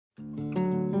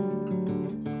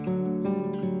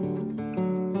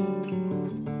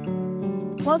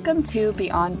Welcome to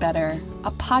Beyond Better,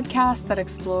 a podcast that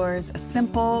explores a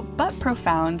simple but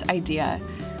profound idea.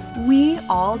 We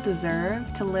all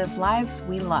deserve to live lives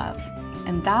we love,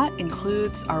 and that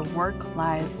includes our work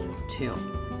lives too.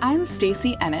 I'm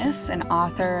Stacey Ennis, an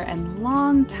author and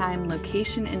longtime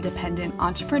location-independent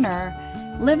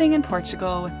entrepreneur living in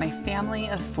Portugal with my family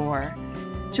of 4.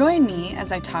 Join me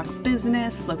as I talk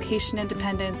business, location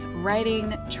independence,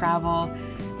 writing, travel,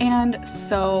 and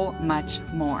so much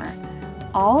more.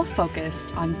 All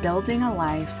focused on building a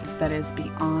life that is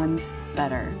beyond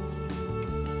better.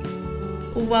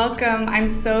 Welcome. I'm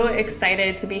so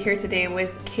excited to be here today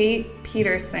with Kate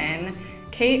Peterson.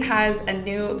 Kate has a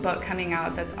new book coming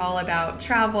out that's all about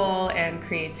travel and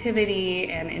creativity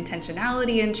and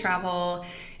intentionality in travel,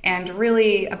 and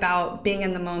really about being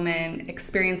in the moment,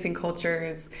 experiencing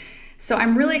cultures. So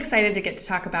I'm really excited to get to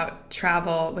talk about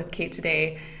travel with Kate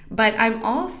today. But I'm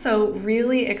also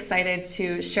really excited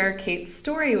to share Kate's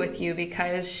story with you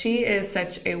because she is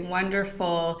such a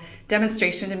wonderful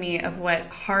demonstration to me of what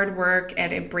hard work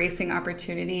and embracing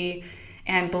opportunity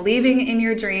and believing in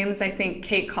your dreams, I think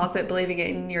Kate calls it believing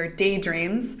in your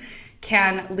daydreams,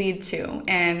 can lead to.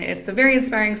 And it's a very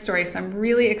inspiring story, so I'm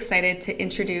really excited to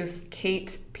introduce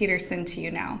Kate Peterson to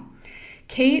you now.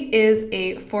 Kate is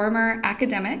a former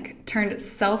academic turned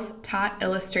self-taught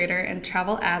illustrator and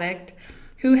travel addict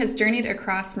who has journeyed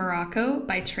across Morocco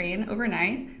by train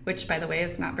overnight, which, by the way,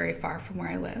 is not very far from where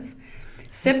I live,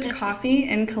 sipped coffee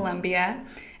in Colombia,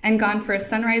 and gone for a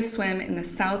sunrise swim in the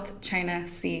South China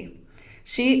Sea.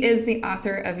 She is the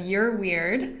author of You're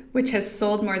Weird, which has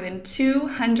sold more than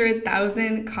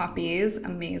 200,000 copies,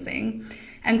 amazing,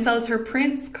 and sells her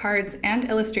prints, cards, and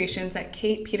illustrations at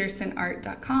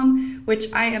katepetersonart.com,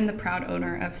 which I am the proud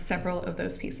owner of several of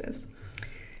those pieces.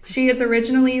 She is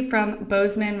originally from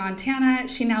Bozeman, Montana.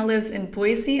 She now lives in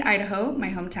Boise, Idaho, my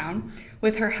hometown,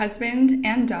 with her husband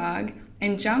and dog,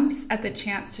 and jumps at the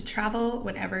chance to travel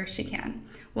whenever she can.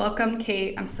 Welcome,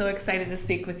 Kate. I'm so excited to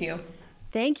speak with you.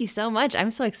 Thank you so much.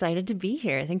 I'm so excited to be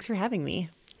here. Thanks for having me.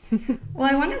 Well,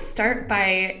 I want to start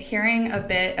by hearing a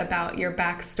bit about your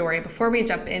backstory before we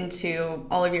jump into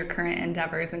all of your current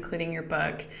endeavors, including your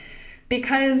book.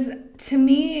 Because to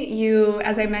me, you,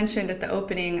 as I mentioned at the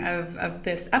opening of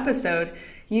this episode,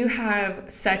 you have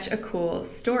such a cool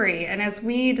story. And as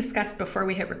we discussed before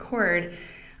we hit record,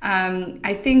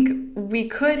 I think we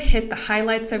could hit the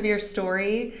highlights of your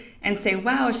story and say,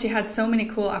 wow, she had so many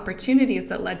cool opportunities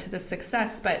that led to this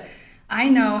success. But I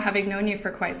know, having known you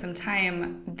for quite some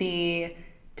time, the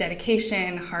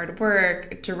dedication, hard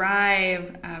work,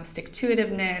 drive,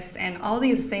 stick-to-itiveness, and all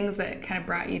these things that kind of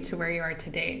brought you to where you are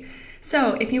today.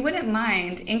 So if you wouldn't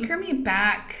mind, anchor me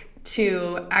back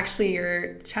to actually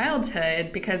your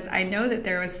childhood, because I know that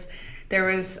there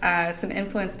was some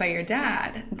influence by your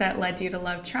dad that led you to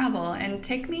love travel, and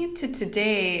take me to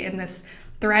today in this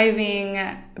thriving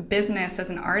business as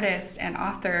an artist and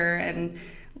author and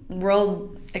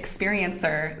world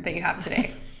experiencer that you have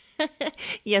today.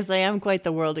 Yes, I am quite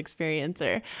the world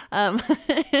experiencer.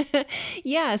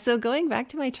 Yeah, so going back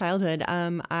to my childhood,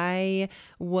 I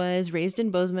was raised in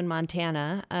Bozeman,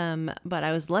 Montana, but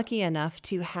I was lucky enough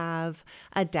to have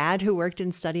a dad who worked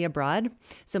in study abroad.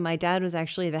 So my dad was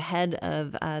actually the head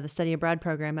of the study abroad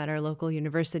program at our local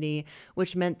university,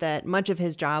 which meant that much of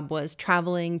his job was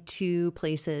traveling to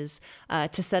places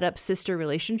to set up sister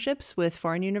relationships with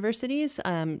foreign universities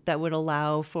that would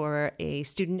allow for a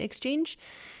student exchange.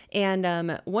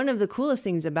 And one of the coolest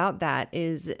things about that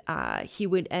is he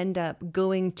would end up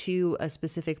going to a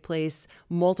specific place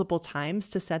multiple times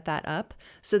to set that up.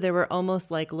 So there were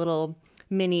almost like little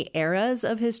mini eras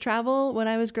of his travel when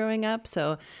I was growing up.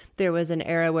 So there was an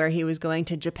era where he was going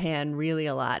to Japan really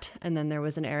a lot. And then there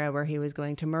was an era where he was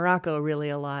going to Morocco really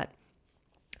a lot.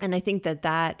 And I think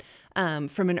that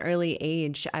from an early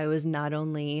age, I was not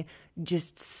only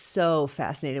just so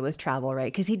fascinated with travel,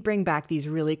 right? Because he'd bring back these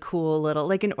really cool little,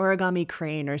 like an origami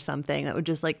crane or something that would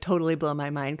just like totally blow my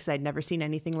mind because I'd never seen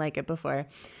anything like it before.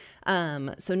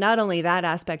 So not only that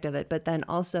aspect of it, but then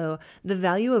also the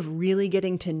value of really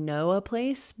getting to know a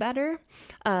place better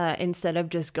instead of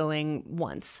just going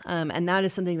once. And that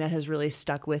is something that has really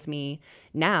stuck with me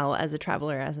now as a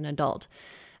traveler, as an adult.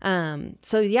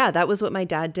 So yeah, that was what my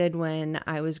dad did when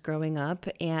I was growing up.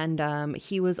 And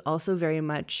he was also very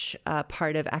much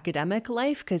part of academic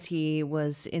life because he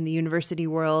was in the university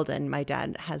world, and my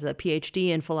dad has a PhD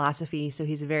in philosophy. So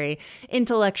he's a very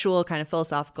intellectual, kind of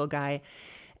philosophical guy.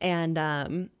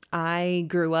 And I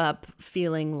grew up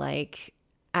feeling like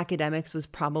academics was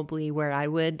probably where I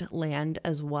would land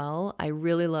as well. I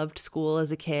really loved school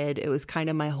as a kid. It was kind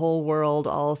of my whole world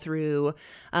all through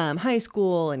high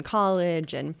school and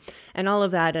college and all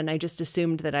of that. And I just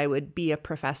assumed that I would be a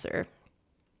professor.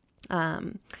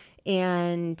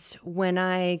 And when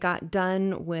I got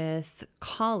done with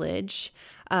college,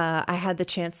 I had the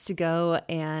chance to go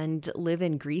and live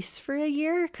in Greece for a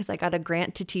year because I got a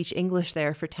grant to teach English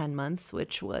there for 10 months,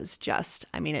 which was just,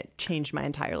 I mean, it changed my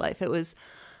entire life. It was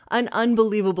an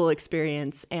unbelievable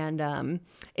experience. And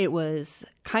it was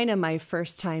kind of my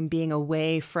first time being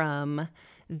away from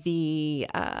the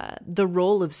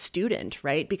role of student,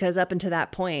 right? Because up until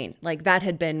that point, like that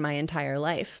had been my entire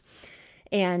life.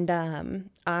 And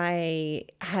I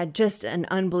had just an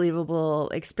unbelievable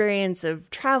experience of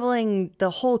traveling the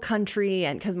whole country,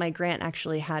 and because my grant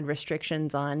actually had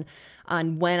restrictions on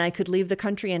when I could leave the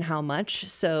country and how much.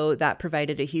 So that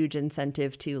provided a huge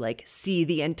incentive to like see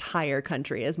the entire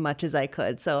country as much as I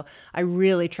could. So I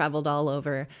really traveled all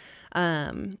over.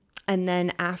 And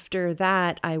then after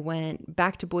that, I went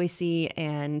back to Boise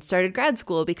and started grad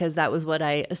school because that was what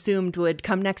I assumed would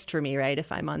come next for me, right? If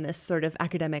I'm on this sort of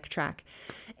academic track.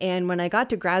 And when I got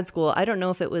to grad school, I don't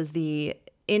know if it was the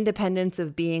independence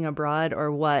of being abroad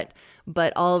or what,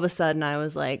 but all of a sudden I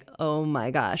was like, oh my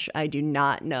gosh, I do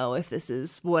not know if this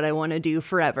is what I want to do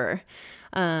forever.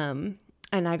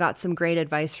 And I got some great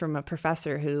advice from a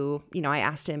professor who, you know, I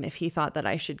asked him if he thought that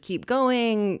I should keep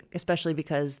going, especially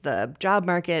because the job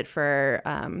market for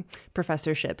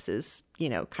professorships is, you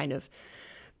know, kind of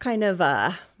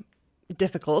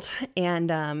difficult.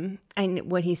 And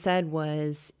what he said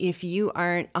was, if you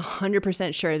aren't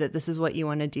 100% sure that this is what you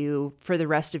want to do for the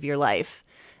rest of your life,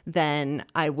 then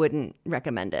I wouldn't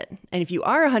recommend it. And if you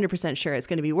are 100% sure, it's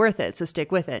going to be worth it, so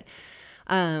stick with it.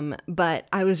 But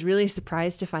I was really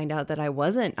surprised to find out that I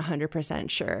wasn't 100%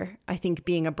 sure. I think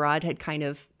being abroad had kind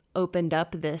of opened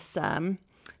up this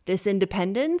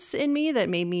independence in me that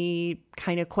made me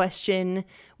kind of question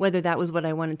whether that was what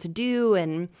I wanted to do,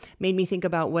 and made me think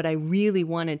about what I really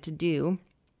wanted to do.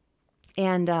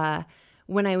 And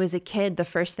when I was a kid, the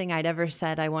first thing I'd ever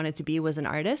said I wanted to be was an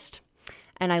artist.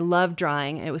 And I loved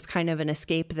drawing. It was kind of an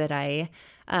escape that I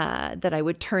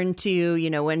would turn to, you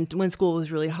know, when school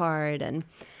was really hard. And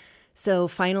so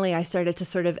finally I started to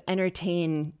sort of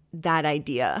entertain that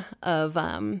idea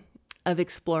of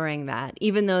exploring that,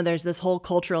 even though there's this whole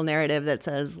cultural narrative that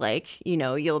says, like, you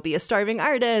know, you'll be a starving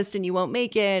artist and you won't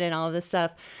make it and all of this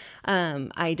stuff.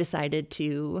 I decided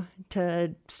to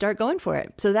start going for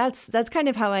it. So that's kind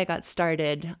of how I got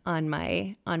started on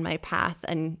my path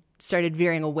and started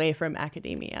veering away from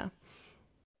academia.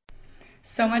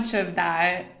 So much of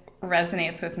that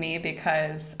resonates with me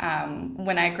because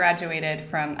when I graduated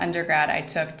from undergrad, I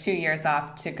took 2 years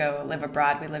off to go live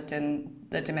abroad. We lived in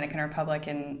the Dominican Republic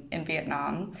in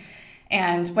Vietnam.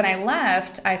 And when I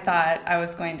left, I thought I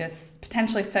was going to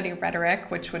potentially study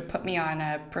rhetoric, which would put me on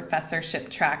a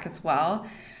professorship track as well.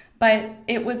 But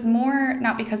it was more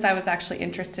not because I was actually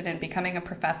interested in becoming a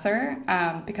professor,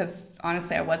 because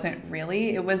honestly, I wasn't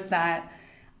really. It was that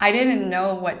I didn't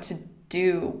know what to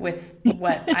do with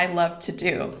what I love to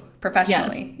do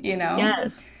professionally, Yes. you know?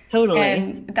 Yes, totally.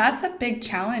 And that's a big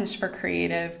challenge for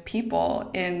creative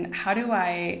people in how do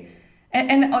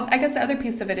and I guess the other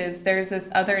piece of it is there's this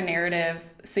other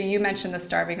narrative. So you mentioned the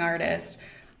starving artist.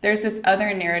 There's this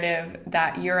other narrative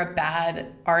that you're a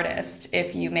bad artist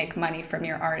if you make money from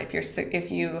your art,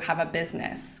 if you have a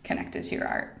business connected to your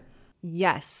art.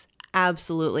 Yes,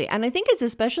 absolutely. And I think it's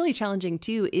especially challenging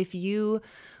too if you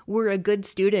were a good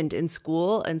student in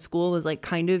school and school was like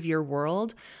kind of your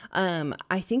world.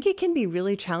 I think it can be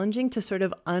really challenging to sort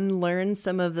of unlearn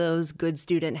some of those good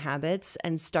student habits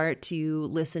and start to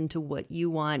listen to what you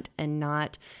want and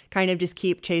not kind of just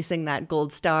keep chasing that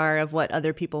gold star of what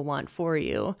other people want for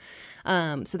you.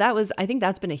 I think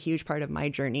that's been a huge part of my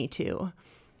journey too.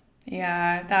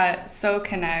 Yeah, that so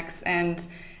connects. And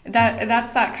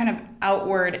that's that kind of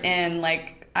outward in,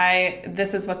 like,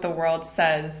 this is what the world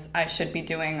says I should be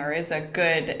doing or is a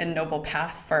good and noble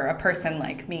path for a person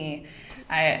like me.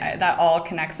 That all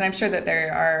connects. And I'm sure that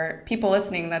there are people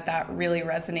listening that really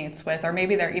resonates with, or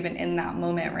maybe they're even in that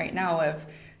moment right now of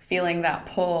feeling that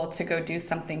pull to go do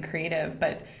something creative,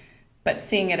 but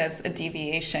seeing it as a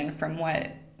deviation from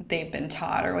what they've been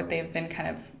taught or what they've been kind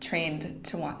of trained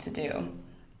to want to do.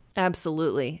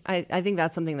 Absolutely. I think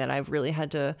that's something that I've really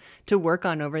had to work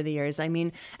on over the years. I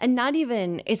mean, and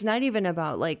it's not even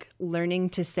about like learning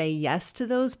to say yes to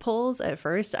those pulls at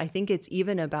first. I think it's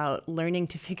even about learning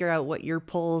to figure out what your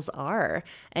pulls are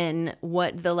and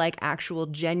what the like actual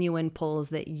genuine pulls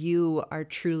that you are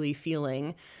truly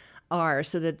feeling are,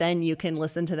 so that then you can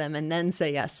listen to them and then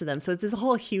say yes to them. So it's this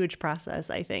whole huge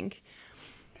process, I think.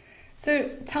 So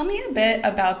tell me a bit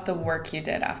about the work you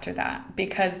did after that,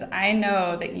 because I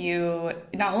know that you,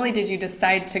 not only did you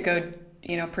decide to go,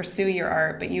 pursue your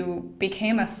art, but you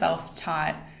became a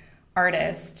self-taught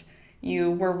artist.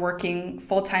 You were working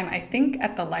full-time, I think,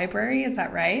 at the library. Is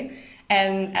that right?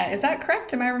 And is that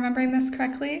correct? Am I remembering this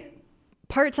correctly?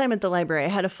 Part-time at the library. I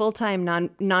had a full-time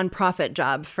nonprofit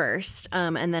job first,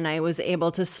 and then I was able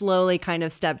to slowly kind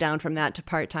of step down from that to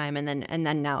part-time, and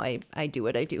then now I do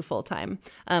what I do full-time.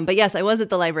 But yes, I was at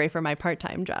the library for my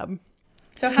part-time job.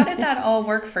 So how did that all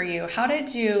work for you? How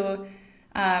did you?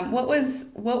 What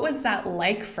was that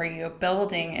like for you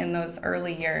building in those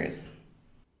early years?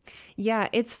 Yeah,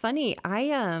 it's funny.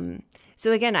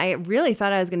 So again, I really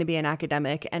thought I was going to be an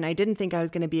academic, and I didn't think I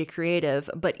was going to be a creative.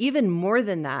 But even more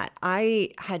than that, I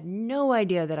had no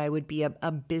idea that I would be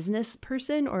a business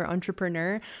person or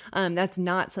entrepreneur. That's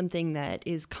not something that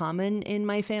is common in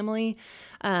my family.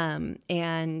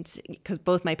 And because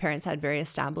both my parents had very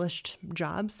established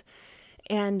jobs.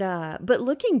 And, but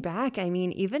looking back, I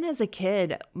mean, even as a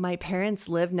kid, my parents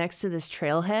lived next to this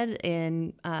trailhead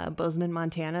in Bozeman,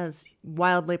 Montana, this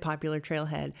wildly popular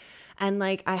trailhead. And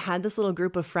like, I had this little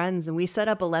group of friends, and we set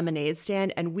up a lemonade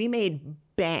stand, and we made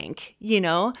bank,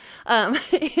 and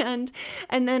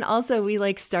then also we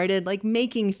like started like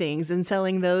making things and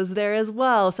selling those there as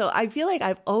well. So I feel like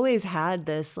I've always had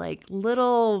this like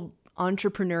little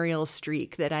entrepreneurial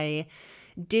streak that I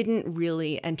didn't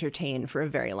really entertain for a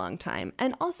very long time.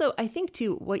 And also, I think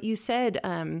too, what you said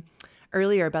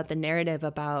earlier about the narrative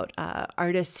about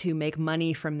artists who make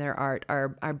money from their art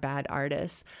are bad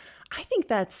artists. I think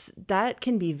that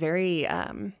can be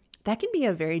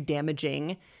a very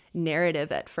damaging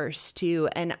narrative at first too.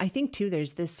 And I think too,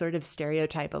 there's this sort of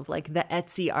stereotype of like the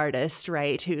Etsy artist,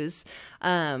 right?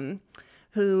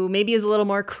 Who maybe is a little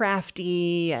more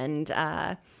crafty and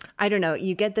I don't know,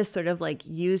 you get this sort of like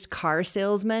used car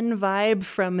salesman vibe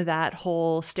from that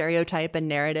whole stereotype and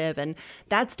narrative. And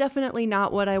that's definitely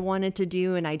not what I wanted to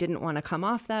do. And I didn't want to come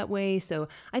off that way. So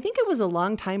I think it was a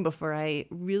long time before I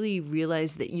really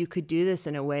realized that you could do this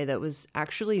in a way that was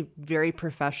actually very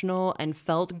professional and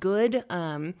felt good.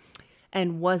 And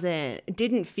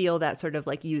didn't feel that sort of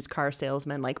like used car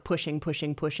salesman, like pushing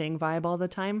vibe all the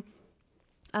time.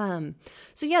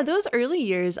 So yeah, those early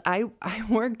years, I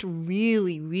worked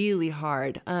really, really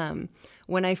hard.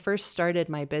 When I first started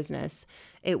my business,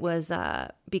 it was,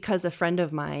 because a friend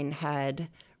of mine had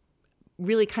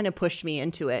really kind of pushed me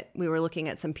into it. We were looking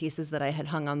at some pieces that I had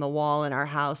hung on the wall in our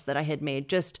house that I had made,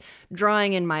 just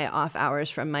drawing in my off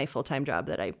hours from my full-time job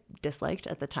that I disliked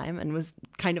at the time and was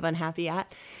kind of unhappy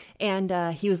at. And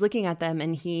he was looking at them,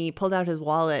 and he pulled out his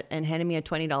wallet and handed me a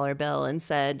 $20 bill and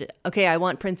said, "Okay, I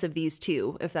want prints of these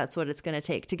too, if that's what it's going to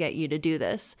take to get you to do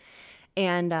this."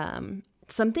 And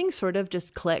something sort of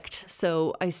just clicked.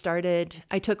 So I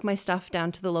took my stuff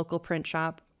down to the local print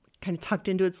shop, kind of tucked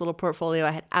into its little portfolio.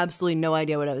 I had absolutely no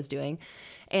idea what I was doing.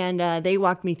 And they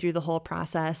walked me through the whole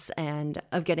process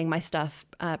of getting my stuff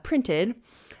printed.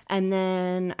 And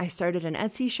then I started an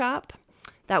Etsy shop.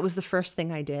 That was the first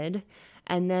thing I did.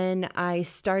 And then I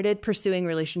started pursuing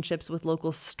relationships with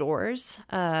local stores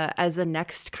as a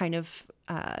next kind of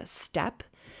step.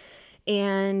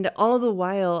 And all the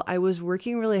while, I was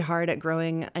working really hard at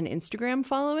growing an Instagram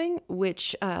following,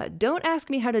 which don't ask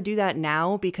me how to do that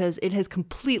now, because it has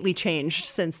completely changed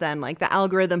since then. Like the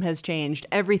algorithm has changed.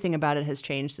 Everything about it has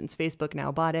changed since Facebook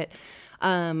now bought it.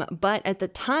 But at the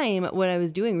time, what I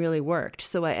was doing really worked.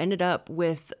 So I ended up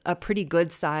with a pretty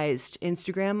good sized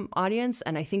Instagram audience.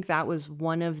 And I think that was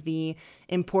one of the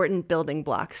important building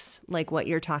blocks, like what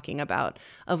you're talking about,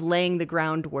 of laying the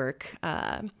groundwork.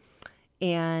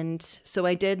 And so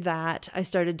I did that. I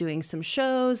started doing some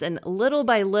shows, and little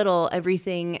by little,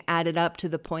 everything added up to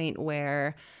the point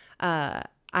where I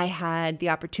had the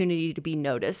opportunity to be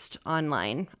noticed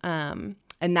online. And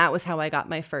that was how I got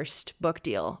my first book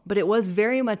deal. But it was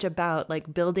very much about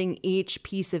like building each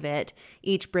piece of it,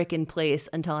 each brick in place,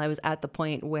 until I was at the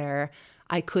point where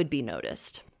I could be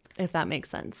noticed, if that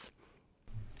makes sense.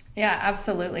 Yeah,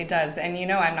 absolutely does. And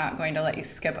I'm not going to let you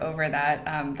skip over that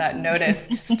that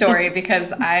noticed story,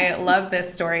 because I love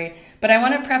this story. But I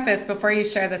want to preface before you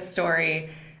share this story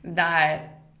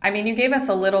that, you gave us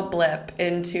a little blip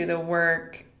into the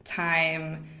work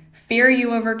time fear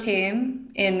you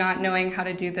overcame in not knowing how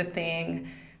to do the thing,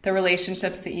 the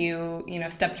relationships that you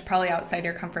stepped probably outside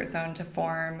your comfort zone to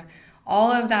form,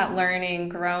 all of that learning,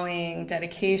 growing,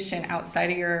 dedication outside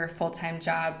of your full-time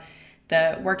job,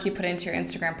 the work you put into your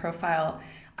Instagram profile.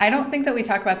 I don't think that we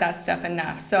talk about that stuff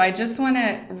enough. So I just want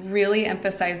to really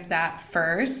emphasize that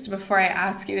first before I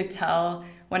ask you to tell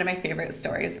one of my favorite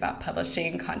stories about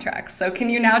publishing contracts. So can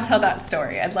you now tell that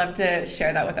story? I'd love to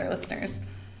share that with our listeners.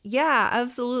 Yeah,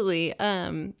 absolutely.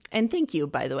 And thank you,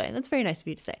 by the way. That's very nice of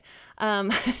you to say.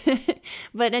 Um,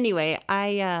 but anyway,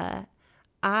 I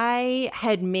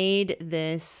had made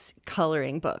this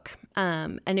coloring book.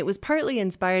 And it was partly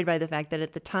inspired by the fact that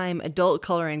at the time, adult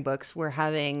coloring books were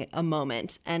having a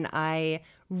moment. And I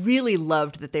really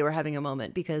loved that they were having a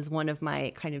moment because one of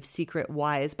my kind of secret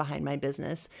whys behind my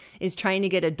business is trying to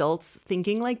get adults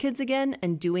thinking like kids again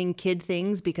and doing kid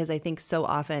things, because I think so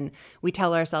often we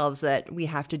tell ourselves that we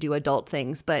have to do adult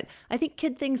things, but I think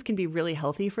kid things can be really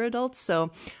healthy for adults.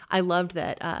 So I loved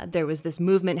that there was this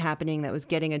movement happening that was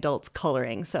getting adults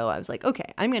coloring. So I was like,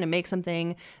 okay, I'm going to make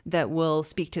something that will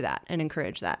speak to that and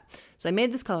encourage that. So I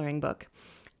made this coloring book.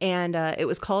 And it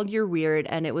was called You're Weird,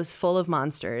 and it was full of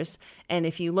monsters. And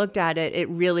if you looked at it, it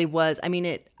really was. I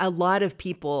mean, a lot of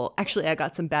people, actually, I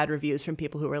got some bad reviews from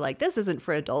people who were like, this isn't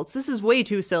for adults. This is way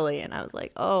too silly. And I was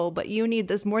like, oh, but you need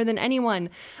this more than anyone.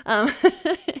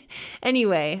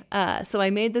 Anyway, so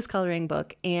I made this coloring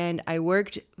book, and I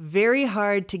worked very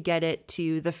hard to get it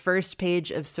to the first page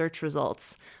of search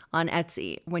results on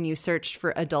Etsy when you searched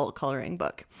for adult coloring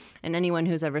book. And anyone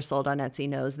who's ever sold on Etsy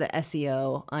knows that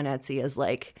SEO on Etsy is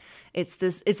like, it's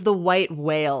the white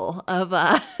whale of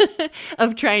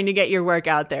of trying to get your work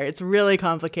out there. It's really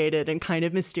complicated and kind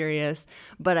of mysterious,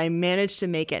 but I managed to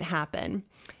make it happen.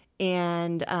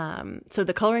 And so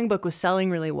the coloring book was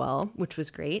selling really well, which was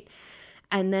great.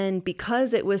 And then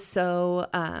because it was so,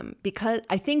 because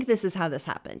I think this is how this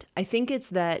happened. I think it's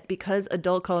that because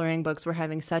adult coloring books were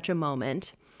having such a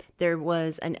moment, there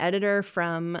was an editor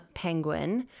from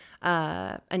Penguin,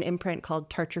 an imprint called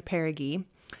Tarcher Perigee,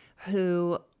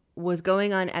 who was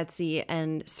going on Etsy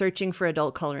and searching for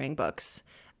adult coloring books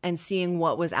and seeing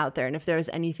what was out there and if there was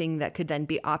anything that could then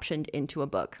be optioned into a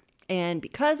book. And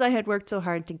because I had worked so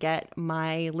hard to get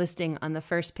my listing on the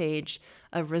first page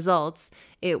of results,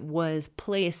 it was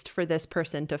placed for this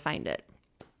person to find it.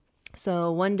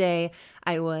 So one day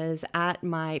I was at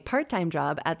my part-time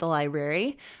job at the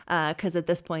library because at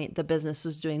this point the business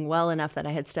was doing well enough that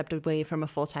I had stepped away from a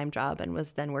full-time job and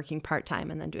was then working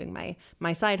part-time and then doing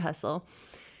my side hustle.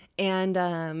 And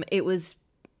it was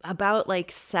about like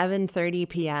 7:30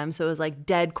 p.m. So it was like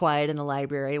dead quiet in the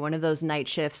library, one of those night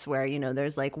shifts where, you know,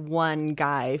 there's like one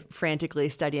guy frantically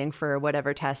studying for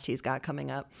whatever test he's got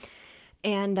coming up.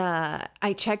 And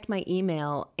I checked my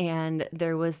email, and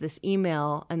there was this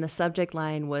email, and the subject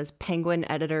line was Penguin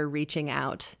editor reaching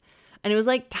out. And it was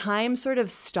like time sort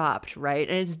of stopped, right?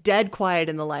 And it's dead quiet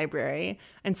in the library.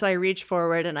 And so I reach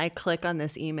forward and I click on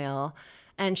this email.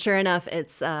 And sure enough,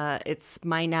 it's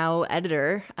my now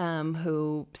editor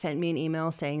who sent me an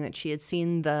email saying that she had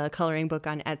seen the coloring book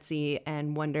on Etsy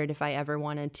and wondered if I ever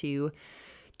wanted to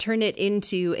turn it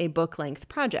into a book-length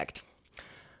project.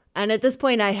 And at this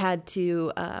point, I had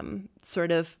to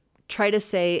sort of try to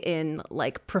say in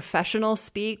like professional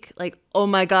speak, like, oh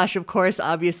my gosh, of course,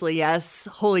 obviously, yes,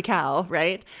 holy cow,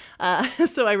 right?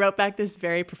 So I wrote back this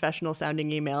very professional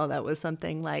sounding email that was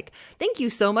something like, thank you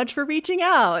so much for reaching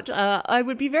out. I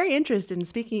would be very interested in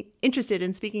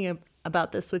speaking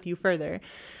about this with you further.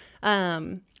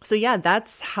 So yeah,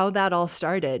 that's how that all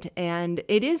started. And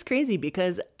it is crazy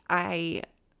because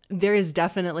there is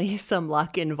definitely some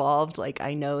luck involved. Like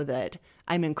I know that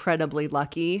I'm incredibly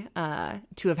lucky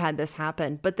to have had this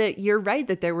happen, but that you're right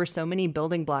that there were so many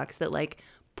building blocks that like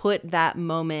put that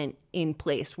moment in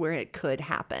place where it could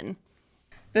happen.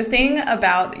 The thing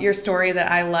about your story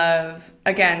that I love,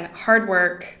 again, hard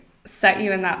work set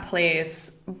you in that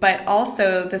place, but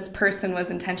also this person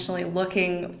was intentionally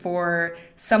looking for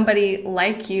somebody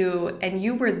like you, and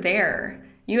you were there.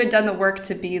 You had done the work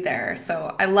to be there.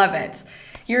 So I love it.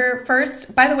 Your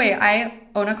first, by the way, I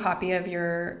own a copy of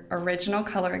your original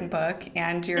coloring book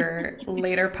and your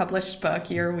later published book,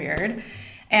 You're Weird.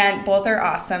 And both are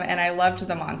awesome. And I loved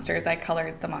the monsters. I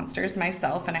colored the monsters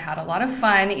myself and I had a lot of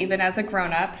fun, even as a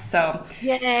grown-up. So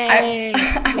yay!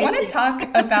 I want to talk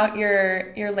about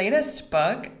your latest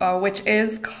book, which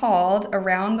is called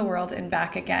Around the World and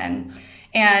Back Again.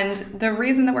 And the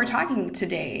reason that we're talking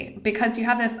today, because you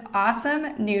have this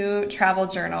awesome new travel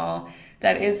journal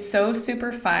that is so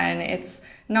super fun. It's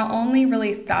not only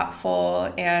really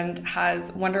thoughtful and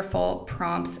has wonderful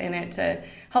prompts in it to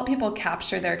help people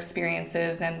capture their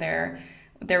experiences and their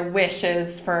their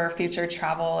wishes for future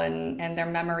travel and their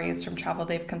memories from travel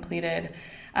they've completed.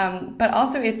 But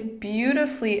also, it's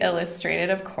beautifully illustrated,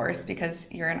 of course,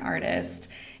 because you're an artist.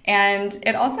 And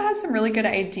it also has some really good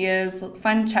ideas,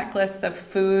 fun checklists of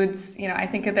foods. I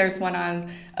think there's one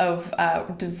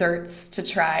of desserts to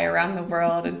try around the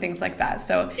world and things like that.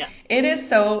 So Yeah. it is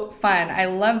so fun. I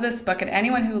love this book, and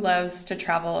anyone who loves to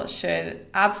travel should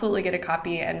absolutely get a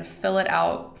copy and fill it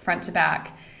out front to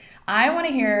back. I want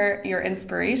to hear your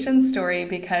inspiration story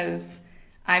because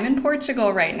I'm in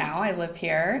Portugal right now. I live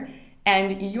here.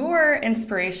 And your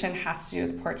inspiration has to do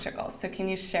with Portugal. So can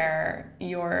you share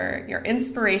your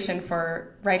inspiration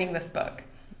for writing this book?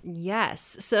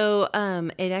 Yes. So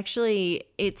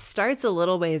it starts a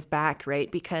little ways back,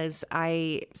 right? Because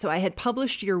I had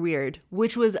published You're Weird,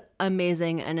 which was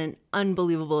amazing and an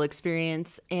unbelievable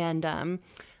experience. And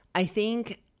I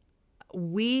think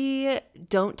we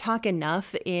don't talk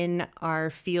enough in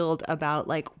our field about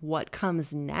like what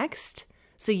comes next.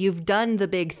 So you've done the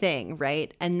big thing,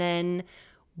 right? And then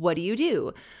what do you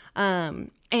do? And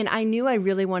I knew I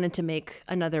really wanted to make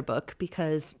another book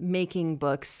because making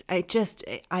books,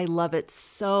 I love it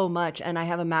so much. And I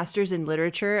have a master's in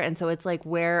literature. And so it's like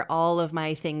where all of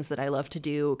my things that I love to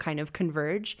do kind of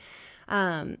converge.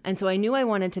 And so I knew I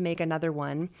wanted to make another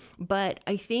one. But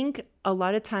I think a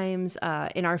lot of times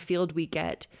in our field, we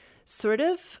get sort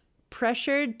of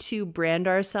pressured to brand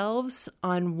ourselves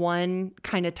on one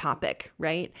kind of topic,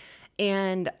 right?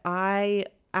 And I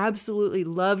absolutely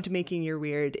loved making You're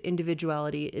Weird.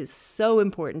 Individuality is so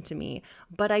important to me,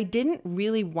 but I didn't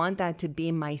really want that to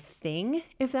be my thing,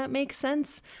 if that makes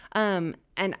sense. And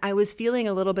I was feeling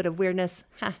a little bit of weirdness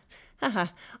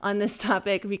on this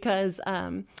topic because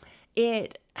I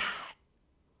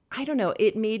don't know,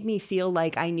 it made me feel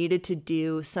like I needed to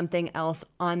do something else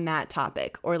on that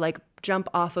topic or like jump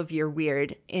off of You're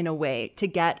Weird in a way to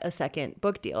get a second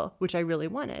book deal, which I really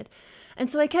wanted. And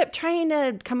so I kept trying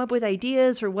to come up with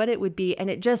ideas for what it would be, and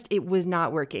it was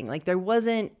not working. Like there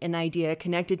wasn't an idea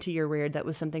connected to You're Weird that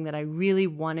was something that I really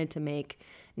wanted to make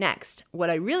next. What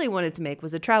I really wanted to make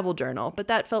was a travel journal, but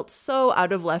that felt so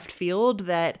out of left field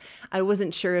that I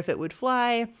wasn't sure if it would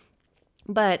fly.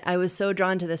 But I was so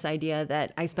drawn to this idea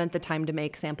that I spent the time to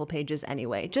make sample pages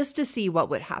anyway, just to see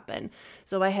what would happen.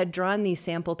 So I had drawn these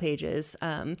sample pages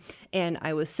and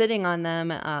I was sitting on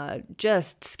them,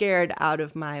 just scared out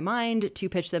of my mind to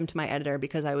pitch them to my editor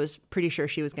because I was pretty sure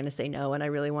she was going to say no and I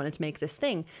really wanted to make this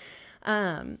thing.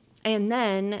 And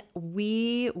then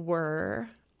we were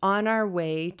on our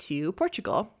way to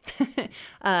Portugal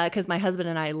because my husband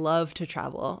and I love to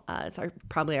travel. It's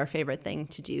probably our favorite thing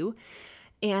to do.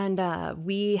 And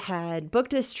we had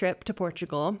booked this trip to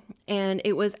Portugal, and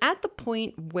it was at the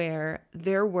point where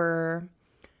there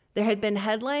had been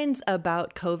headlines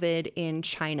about COVID in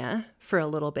China for a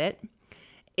little bit,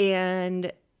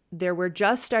 and there were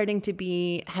just starting to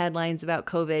be headlines about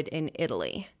COVID in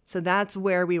Italy. So that's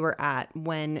where we were at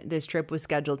when this trip was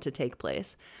scheduled to take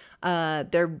place.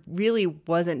 There really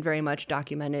wasn't very much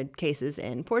documented cases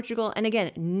in Portugal. And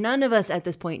again, none of us at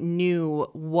this point knew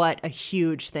what a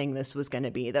huge thing this was going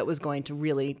to be that was going to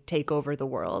really take over the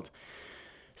world.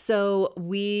 So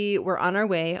we were on our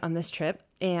way on this trip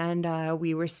and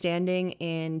we were standing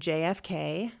in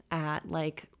JFK at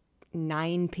like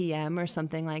 9 p.m. or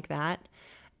something like that.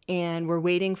 And we're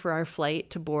waiting for our flight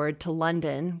to board to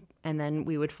London. And then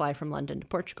we would fly from London to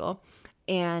Portugal.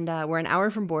 And we're an hour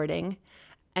from boarding.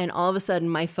 And all of a sudden,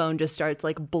 my phone just starts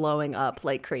like blowing up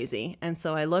like crazy. And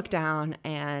so I look down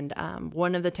and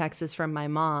one of the texts is from my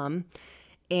mom.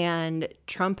 And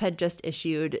Trump had just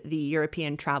issued the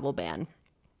European travel ban,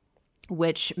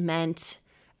 which meant,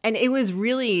 and it was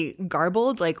really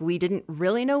garbled. Like we didn't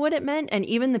really know what it meant. And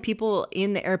even the people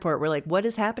in the airport were like, what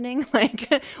is happening?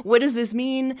 Like, what does this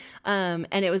mean? And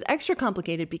it was extra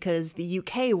complicated because the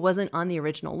UK wasn't on the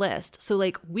original list. So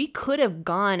like we could have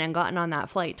gone and gotten on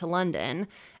that flight to London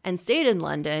and stayed in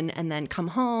London and then come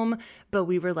home. But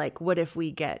we were like, what if we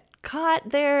get caught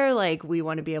there? Like we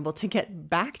want to be able to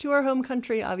get back to our home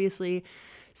country, obviously.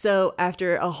 So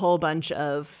after a whole bunch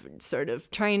of sort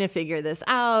of trying to figure this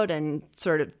out and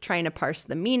sort of trying to parse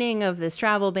the meaning of this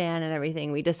travel ban and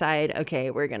everything, we decide,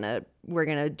 okay, we're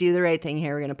gonna do the right thing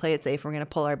here. We're gonna play it safe. We're gonna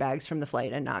pull our bags from the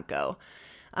flight and not go.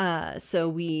 So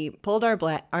we pulled our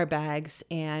bags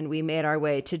and we made our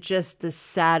way to just the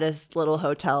saddest little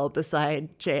hotel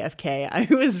beside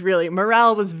JFK.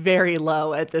 Morale was very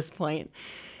low at this point.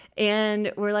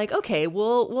 And we're like, okay,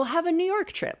 we'll have a New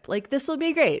York trip. Like this will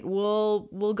be great.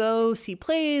 We'll go see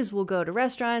plays, we'll go to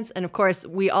restaurants, and of course,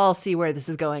 we all see where this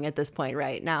is going at this point,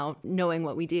 right now, knowing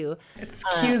what we do. It's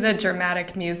cue the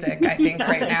dramatic music, I think,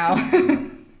 right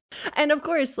now. And of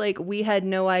course, like we had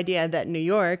no idea that New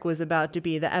York was about to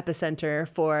be the epicenter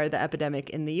for the epidemic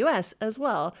in the US as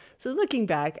well. So looking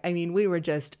back, I mean, we were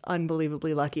just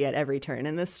unbelievably lucky at every turn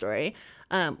in this story.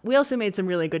 We also made some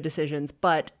really good decisions,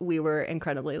 but we were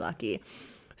incredibly lucky.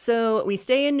 So we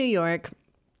stay in New York.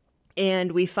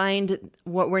 And we find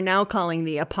what we're now calling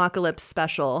the Apocalypse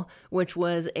Special, which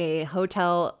was a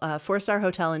hotel, a 4-star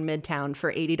hotel in Midtown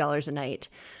for $80 a night.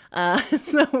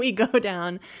 So we go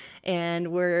down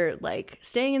and we're like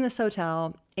staying in this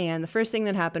hotel. And the first thing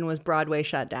that happened was Broadway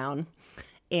shut down.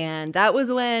 And that was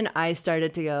when I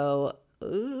started to go,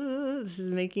 ooh, this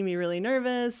is making me really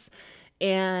nervous.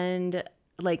 And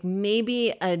like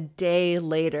maybe a day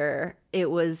later, it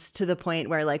was to the point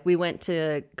where like we went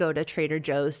to go to Trader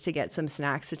Joe's to get some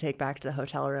snacks to take back to the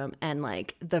hotel room, and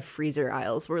like the freezer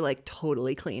aisles were like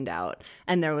totally cleaned out,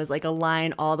 and there was like a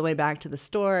line all the way back to the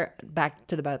store, back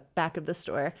to the back of the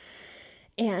store.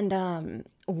 And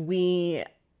we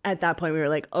at that point we were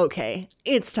like, okay,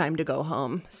 it's time to go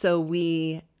home. So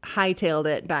we hightailed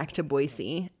it back to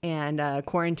Boise and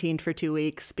quarantined for 2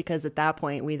 weeks, because at that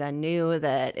point we then knew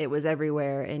that it was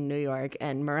everywhere in New York,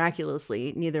 and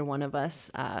miraculously neither one of us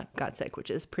got sick,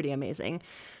 which is pretty amazing.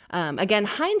 Again,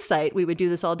 hindsight, we would do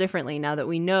this all differently now that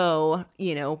we know,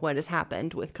 what has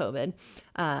happened with COVID.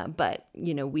 But,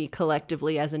 we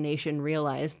collectively as a nation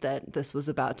realized that this was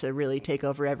about to really take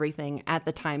over everything at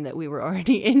the time that we were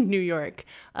already in New York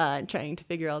trying to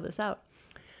figure all this out.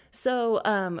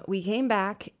 So we came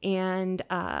back, and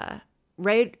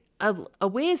right a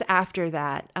ways after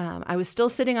that, I was still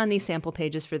sitting on these sample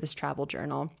pages for this travel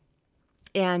journal.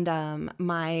 And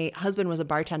my husband was a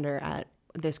bartender at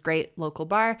this great local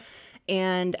bar.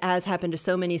 And as happened to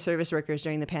so many service workers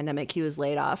during the pandemic, he was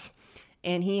laid off.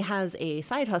 And he has a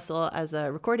side hustle as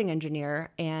a recording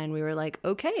engineer. And we were like,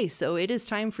 okay, so it is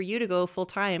time for you to go full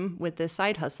time with this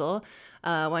side hustle.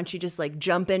 Why don't you just like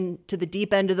jump into the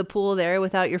deep end of the pool there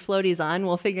without your floaties on?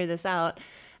 We'll figure this out.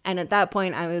 And at that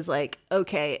point, I was like,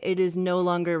 okay, it is no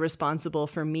longer responsible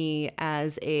for me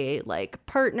as a like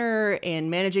partner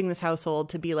in managing this household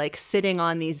to be like sitting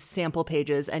on these sample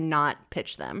pages and not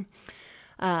pitch them.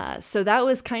 So that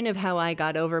was kind of how I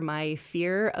got over my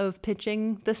fear of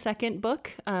pitching the second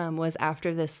book, was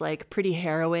after this like pretty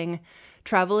harrowing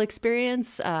travel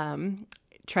experience,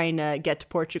 trying to get to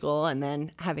Portugal and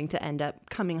then having to end up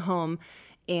coming home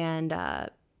and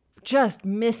just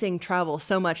missing travel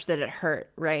so much that it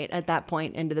hurt right at that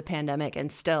point into the pandemic,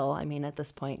 and still, I mean, at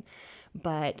this point.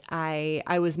 But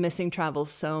I was missing travel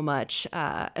so much,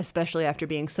 especially after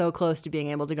being so close to being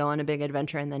able to go on a big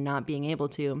adventure and then not being able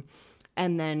to.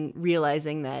 And then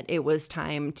realizing that it was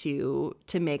time to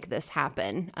make this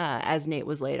happen, as Nate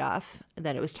was laid off,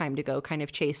 that it was time to go kind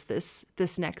of chase this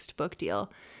next book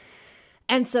deal.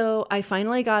 And so I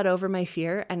finally got over my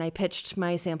fear and I pitched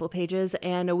my sample pages,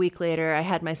 and a week later I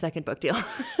had my second book deal.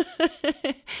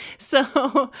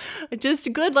 So just a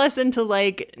good lesson to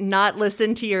like not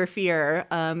listen to your fear,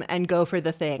 and go for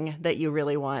the thing that you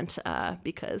really want,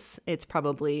 because it's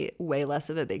probably way less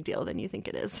of a big deal than you think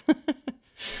it is.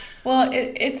 Well,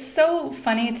 it's so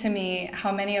funny to me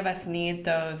how many of us need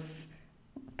those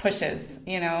pushes,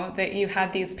 that you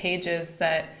had these pages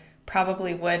that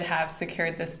probably would have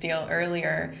secured this deal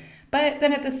earlier. But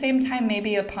then at the same time,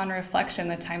 maybe upon reflection,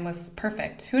 the time was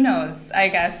perfect. Who knows, I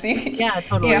guess. Yeah,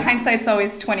 totally. Hindsight's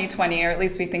always 20/20, or at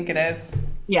least we think it is.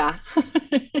 Yeah.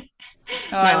 Oh,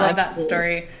 I love that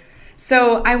story.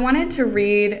 So I wanted to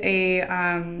read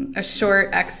a short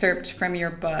excerpt from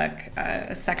your book,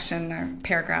 a section or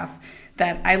paragraph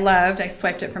that I loved. I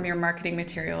swiped it from your marketing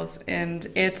materials, and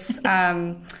it's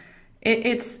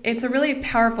it's a really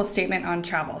powerful statement on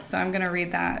travel. So I'm going to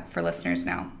read that for listeners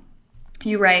now.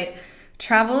 You write,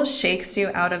 "Travel shakes you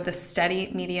out of the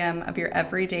steady medium of your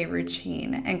everyday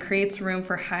routine and creates room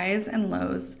for highs and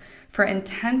lows, for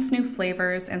intense new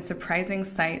flavors and surprising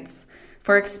sights,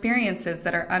 for experiences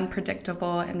that are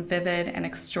unpredictable and vivid and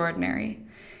extraordinary.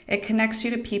 It connects you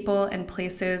to people and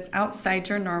places outside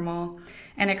your normal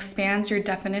and expands your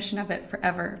definition of it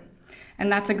forever.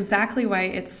 And that's exactly why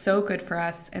it's so good for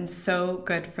us and so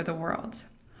good for the world."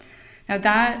 Now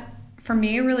that, for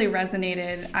me, really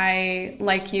resonated.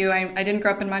 Like you, I didn't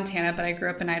grow up in Montana, but I grew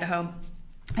up in Idaho.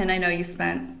 And I know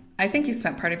I think you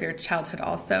spent part of your childhood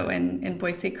also in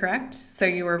Boise, correct? So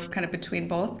you were kind of between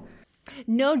both?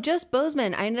 No, just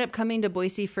Bozeman. I ended up coming to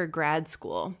Boise for grad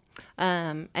school,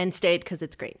 and stayed because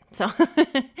it's great. So,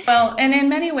 well, and in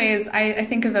many ways, I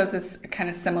think of those as kind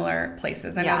of similar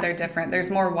places. I know they're different. There's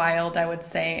more wild, I would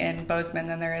say, in Bozeman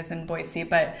than there is in Boise.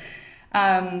 But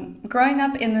growing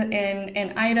up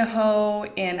in Idaho,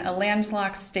 in a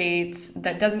landlocked state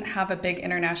that doesn't have a big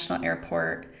international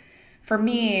airport, for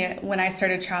me, when I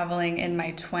started traveling in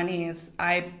my 20s,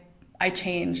 I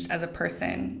changed as a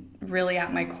person, really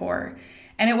at my core.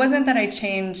 And it wasn't that I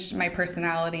changed my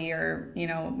personality or,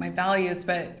 my values,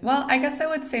 but well, I guess I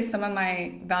would say some of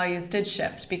my values did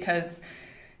shift because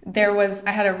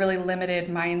I had a really limited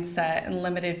mindset and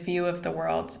limited view of the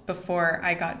world before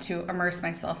I got to immerse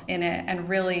myself in it and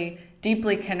really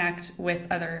deeply connect with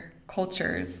other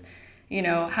cultures.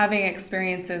 Having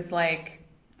experiences like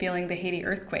feeling the Haiti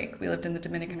earthquake. We lived in the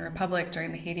Dominican Republic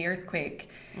during the Haiti earthquake,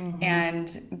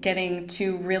 and getting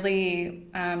to really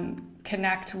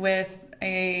connect with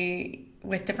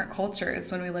different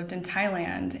cultures when we lived in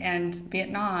Thailand and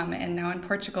Vietnam and now in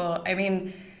Portugal. I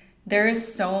mean, there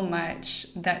is so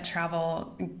much that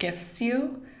travel gifts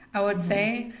you, I would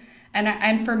say.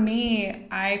 And for me,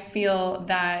 I feel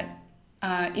that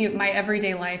my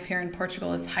everyday life here in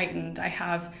Portugal is heightened. I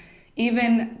have,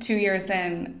 even 2 years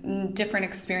in, different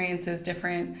experiences,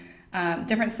 different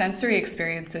sensory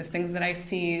experiences, things that I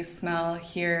see, smell,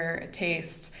 hear,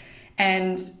 taste.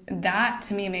 And that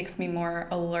to me makes me more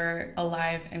alert,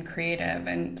 alive, and creative.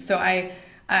 And so I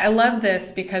love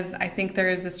this because I think there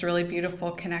is this really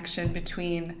beautiful connection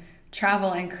between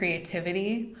travel and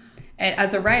creativity.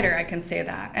 As a writer, I can say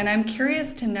that. And I'm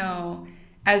curious to know,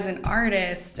 as an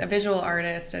artist, a visual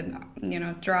artist, and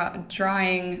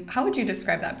drawing, how would you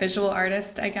describe that? Visual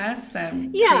artist, I guess.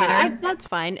 Creator. That's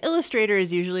fine. Illustrator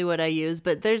is usually what I use,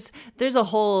 but there's a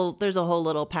whole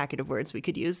little packet of words we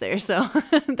could use there, so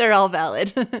they're all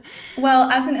valid.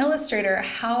 Well, as an illustrator,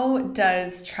 how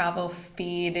does travel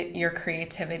feed your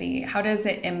creativity? How does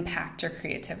it impact your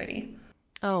creativity?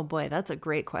 Oh boy, that's a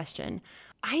great question.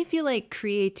 I feel like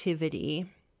creativity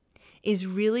is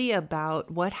really about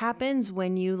what happens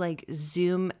when you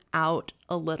zoom out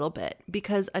a little bit,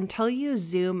 because until you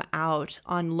zoom out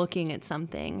on looking at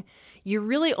something, you're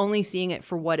really only seeing it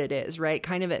for what it is, right?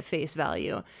 Kind of at face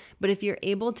value. But if you're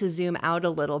able to zoom out a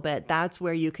little bit, that's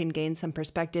where you can gain some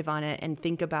perspective on it and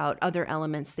think about other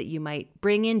elements that you might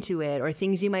bring into it, or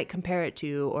things you might compare it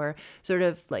to, or sort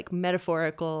of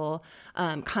metaphorical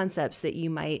concepts that you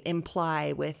might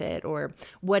imply with it, or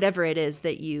whatever it is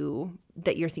that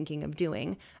you're thinking of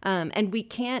doing. And we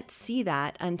can't see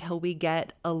that until we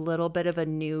get a little bit of a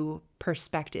new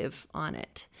perspective on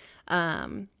it.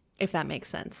 If that makes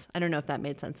sense. I don't know if that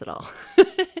made sense at all.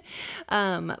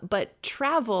 But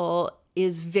travel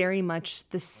is very much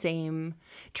the same.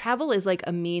 Travel is like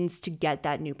a means to get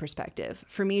that new perspective.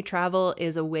 For me, travel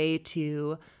is a way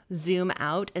to zoom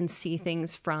out and see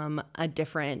things from a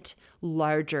different,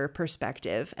 larger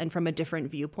perspective and from a different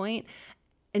viewpoint.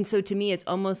 And so to me, it's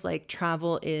almost like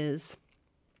travel is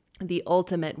the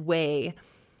ultimate way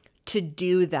to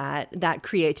do that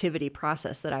creativity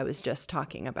process that I was just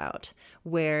talking about,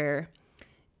 where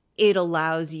it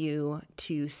allows you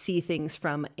to see things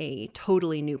from a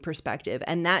totally new perspective.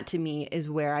 And that to me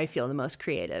is where I feel the most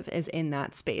creative, is in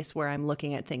that space where I'm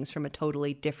looking at things from a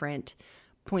totally different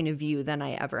point of view than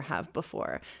I ever have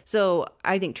before. So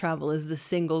I think travel is the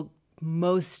single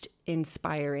most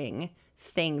inspiring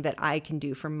thing that I can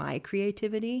do for my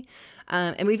creativity.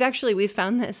 And we've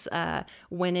found this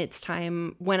when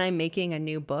I'm making a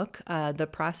new book, the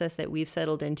process that we've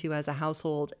settled into as a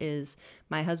household is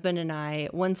my husband and I,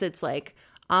 once it's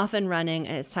off and running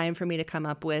and it's time for me to come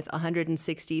up with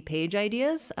 160 page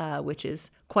ideas, which is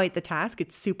quite the task.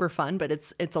 It's super fun, but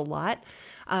it's a lot.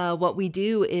 What we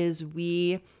do is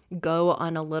we go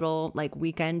on a little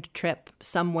weekend trip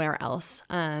somewhere else.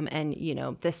 And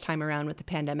this time around with the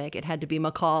pandemic, it had to be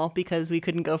McCall because we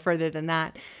couldn't go further than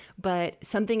that. But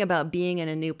something about being in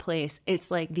a new place,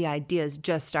 it's like the ideas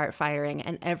just start firing.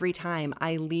 And every time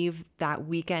I leave that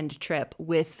weekend trip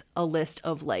with a list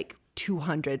of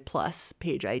 200 plus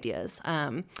page ideas.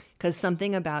 Because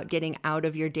something about getting out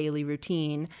of your daily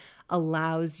routine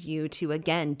allows you to,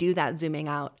 again, do that zooming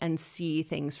out and see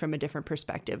things from a different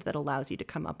perspective that allows you to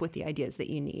come up with the ideas that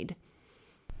you need.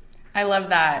 I love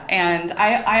that. And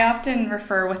I often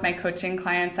refer with my coaching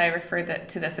clients, I refer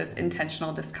to this as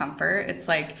intentional discomfort. It's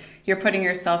like you're putting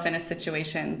yourself in a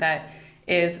situation that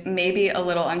is maybe a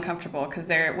little uncomfortable because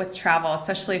with travel,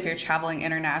 especially if you're traveling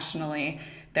internationally,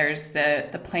 there's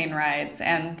the plane rides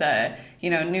and the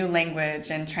new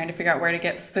language and trying to figure out where to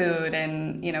get food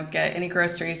and get any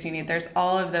groceries you need. There's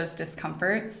all of those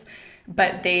discomforts,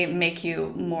 but they make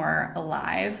you more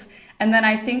alive. And then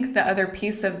I think the other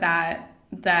piece of that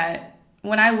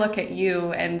when I look at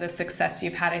you and the success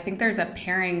you've had, I think there's a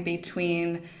pairing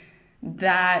between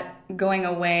that going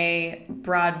away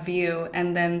broad view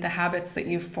and then the habits that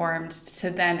you've formed to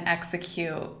then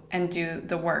execute and do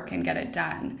the work and get it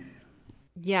done.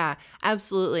 Yeah,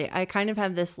 absolutely. I kind of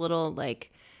have this little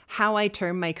how I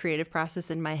term my creative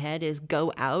process in my head is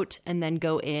go out and then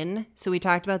go in. So we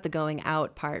talked about the going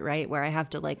out part, right? Where I have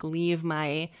to like leave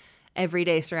my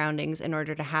everyday surroundings in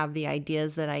order to have the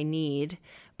ideas that I need.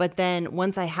 But then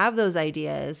once I have those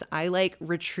ideas, I like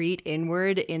retreat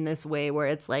inward in this way where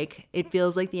it's like, it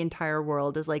feels like the entire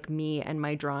world is like me and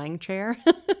my drawing chair.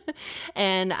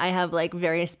 And I have like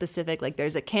very specific, like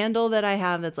there's a candle that I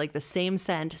have that's like the same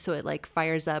scent. So it like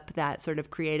fires up that sort of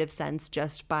creative sense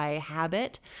just by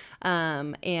habit.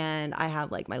 And I have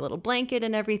like my little blanket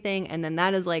and everything. And then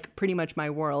that is like pretty much my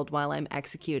world while I'm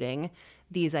executing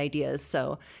these ideas.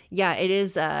 So yeah, it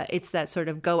is, it's that sort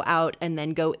of go out and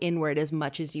then go inward as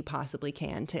much as you possibly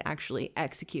can to actually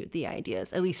execute the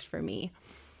ideas, at least for me.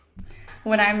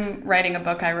 When I'm writing a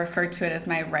book, I refer to it as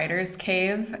my writer's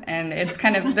cave. And it's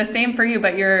kind of the same for you,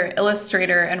 but you're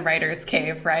illustrator and writer's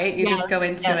cave, right? You just go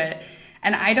into it.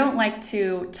 And I don't like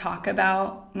to talk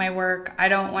about my work. I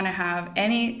don't want to have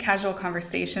any casual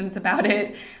conversations about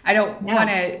it. I don't want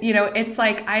to, it's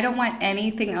like, I don't want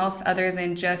anything else other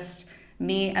than just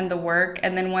me and the work.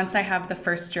 And then once I have the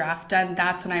first draft done,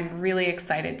 that's when I'm really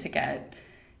excited to get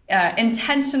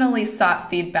intentionally sought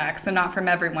feedback. So not from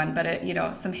everyone, but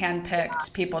some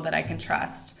handpicked people that I can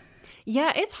trust.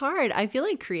 Yeah, it's hard. I feel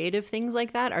like creative things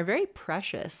like that are very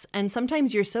precious. And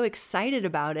sometimes you're so excited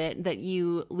about it that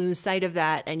you lose sight of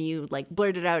that and you like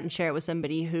blurt it out and share it with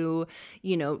somebody who,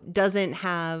 doesn't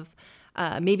have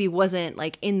maybe wasn't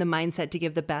like in the mindset to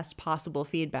give the best possible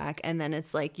feedback. And then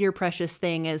it's like your precious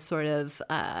thing is sort of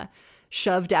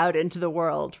shoved out into the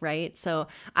world, right? So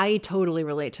I totally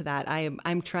relate to that.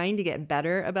 I'm trying to get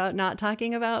better about not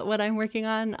talking about what I'm working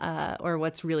on or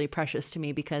what's really precious to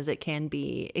me, because it can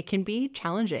be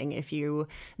challenging if you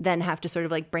then have to sort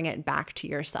of like bring it back to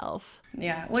yourself.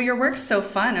 Yeah. Well, your work's so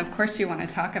fun. Of course you want to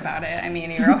talk about it. I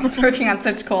mean, you're always working on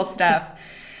such cool stuff.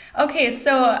 Okay,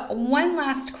 so one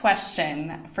last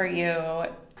question for you.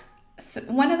 So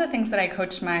one of the things that I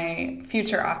coach my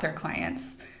future author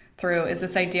clients through is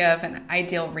this idea of an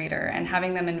ideal reader and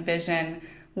having them envision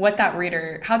how that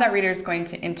reader is going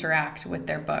to interact with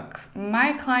their books.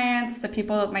 My clients,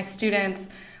 my students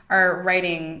are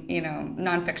writing,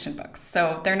 nonfiction books.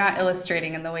 So they're not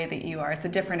illustrating in the way that you are. It's a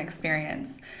different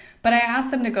experience. But I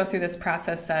ask them to go through this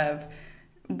process of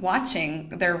watching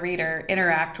their reader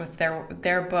interact with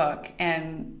their book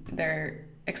and their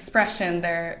expression,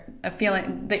 a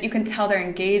feeling that you can tell they're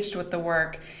engaged with the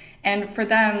work. And for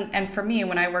them and for me,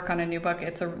 when I work on a new book,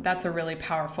 that's a really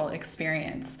powerful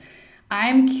experience.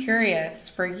 I'm curious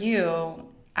for you,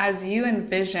 as you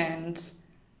envisioned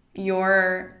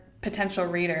your potential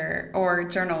reader or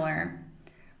journaler,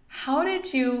 how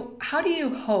do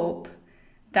you hope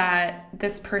that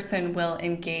this person will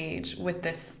engage with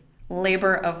this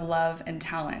labor of love and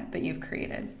talent that you've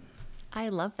created? I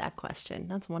love that question.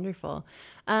 That's wonderful.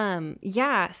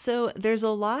 So there's a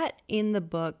lot in the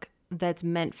book that's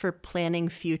meant for planning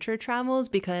future travels,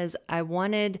 because I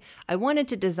wanted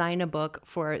to design a book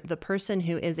for the person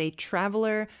who is a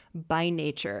traveler by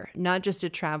nature, not just a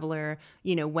traveler,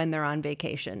 when they're on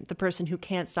vacation, the person who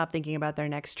can't stop thinking about their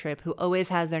next trip, who always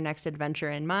has their next adventure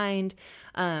in mind.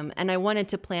 And I wanted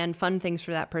to plan fun things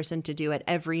for that person to do at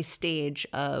every stage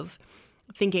of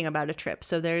thinking about a trip.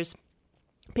 So there's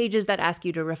pages that ask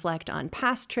you to reflect on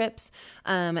past trips.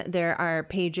 There are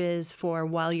pages for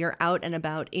while you're out and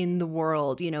about in the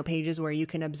world, pages where you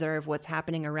can observe what's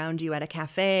happening around you at a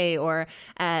cafe or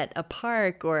at a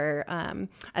park or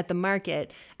at the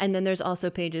market. And then there's also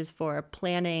pages for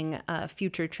planning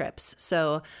future trips.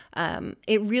 So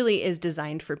it really is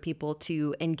designed for people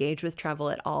to engage with travel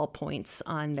at all points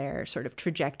on their sort of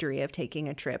trajectory of taking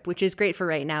a trip, which is great for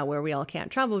right now where we all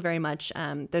can't travel very much.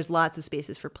 There's lots of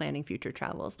spaces for planning future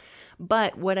travels.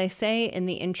 But what I say in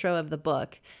the intro of the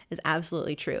book is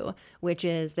absolutely true, which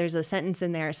is there's a sentence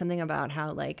in there, something about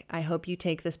how like, I hope you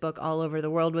take this book all over the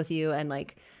world with you and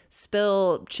like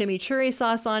spill chimichurri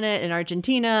sauce on it in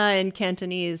Argentina and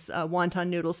Cantonese wonton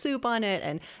noodle soup on it.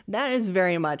 And that is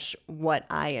very much what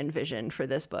I envision for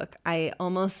this book. I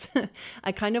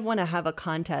kind of want to have a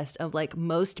contest of like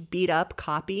most beat up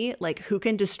copy, like who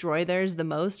can destroy theirs the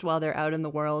most while they're out in the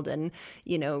world and,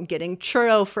 getting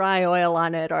churro fry oil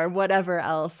on it or whatever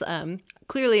else.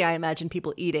 Clearly, I imagine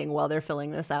people eating while they're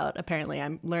filling this out. Apparently,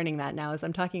 I'm learning that now as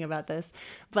I'm talking about this.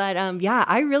 But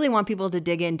I really want people to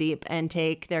dig in deep and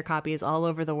take their copies all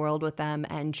over the world with them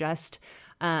and just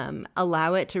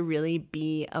allow it to really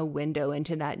be a window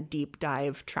into that deep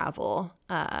dive travel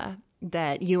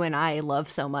that you and I love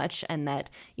so much, and that,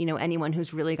 anyone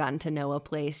who's really gotten to know a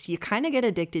place, you kind of get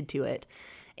addicted to it.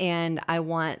 And I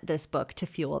want this book to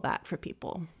fuel that for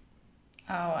people.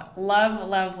 Oh, love,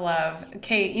 love, love.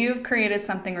 Kate, you've created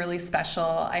something really special.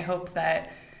 I hope that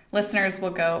listeners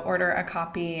will go order a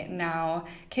copy now.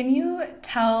 Can you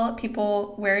tell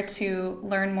people where to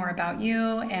learn more about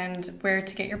you and where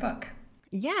to get your book?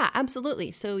 Yeah,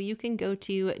 absolutely. So you can go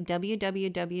to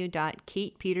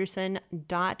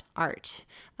www.katepeterson.art.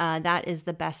 That is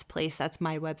the best place. That's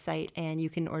my website, and you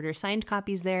can order signed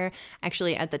copies there.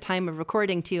 Actually, at the time of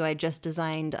recording, too, I just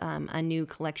designed a new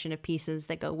collection of pieces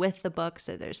that go with the book.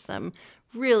 So there's some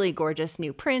really gorgeous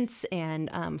new prints and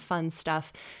fun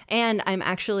stuff. And I'm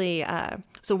actually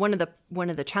so one of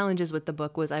the challenges with the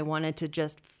book was I wanted to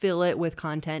just fill it with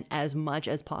content as much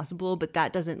as possible, but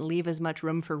that doesn't leave as much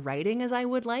room for writing as I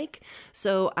would like.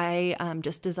 So I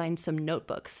just designed some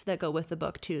notebooks that go with the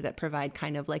book too, that provide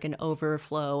kind of like an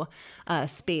overflow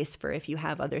space for if you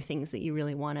have other things that you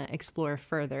really want to explore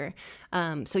further.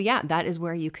 So yeah, that is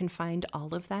where you can find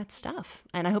all of that stuff,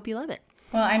 and I hope you love it.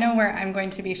 Well, I know where I'm going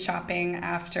to be shopping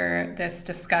after this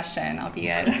discussion. I'll be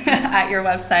at your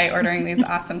website ordering these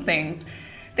awesome things.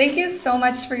 Thank you so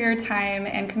much for your time,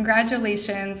 and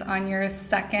congratulations on your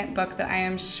second book that I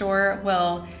am sure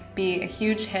will be a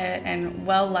huge hit and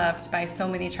well loved by so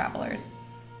many travelers.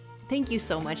 Thank you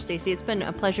so much, Stacey. It's been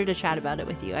a pleasure to chat about it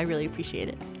with you. I really appreciate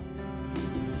it.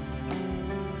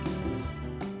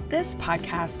 This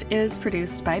podcast is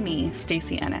produced by me,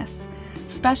 Stacey Ennis.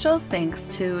 Special thanks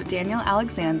to Daniel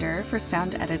Alexander for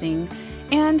sound editing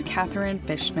and Catherine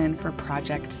Fishman for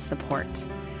project support.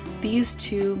 These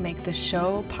two make the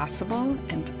show possible,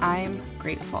 and I'm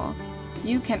grateful.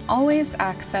 You can always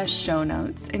access show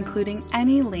notes, including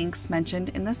any links mentioned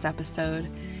in this episode,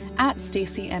 at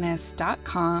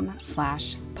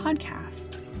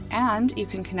stacyennis.com/podcast. And you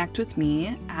can connect with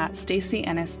me at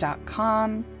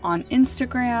stacyennis.com, on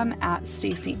Instagram at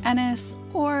Stacey Ennis,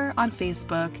 or on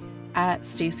Facebook at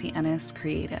Stacey Ennis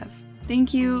Creative.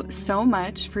 Thank you so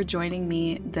much for joining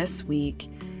me this week.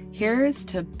 Here's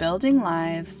to building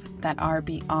lives that are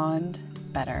beyond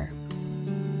better.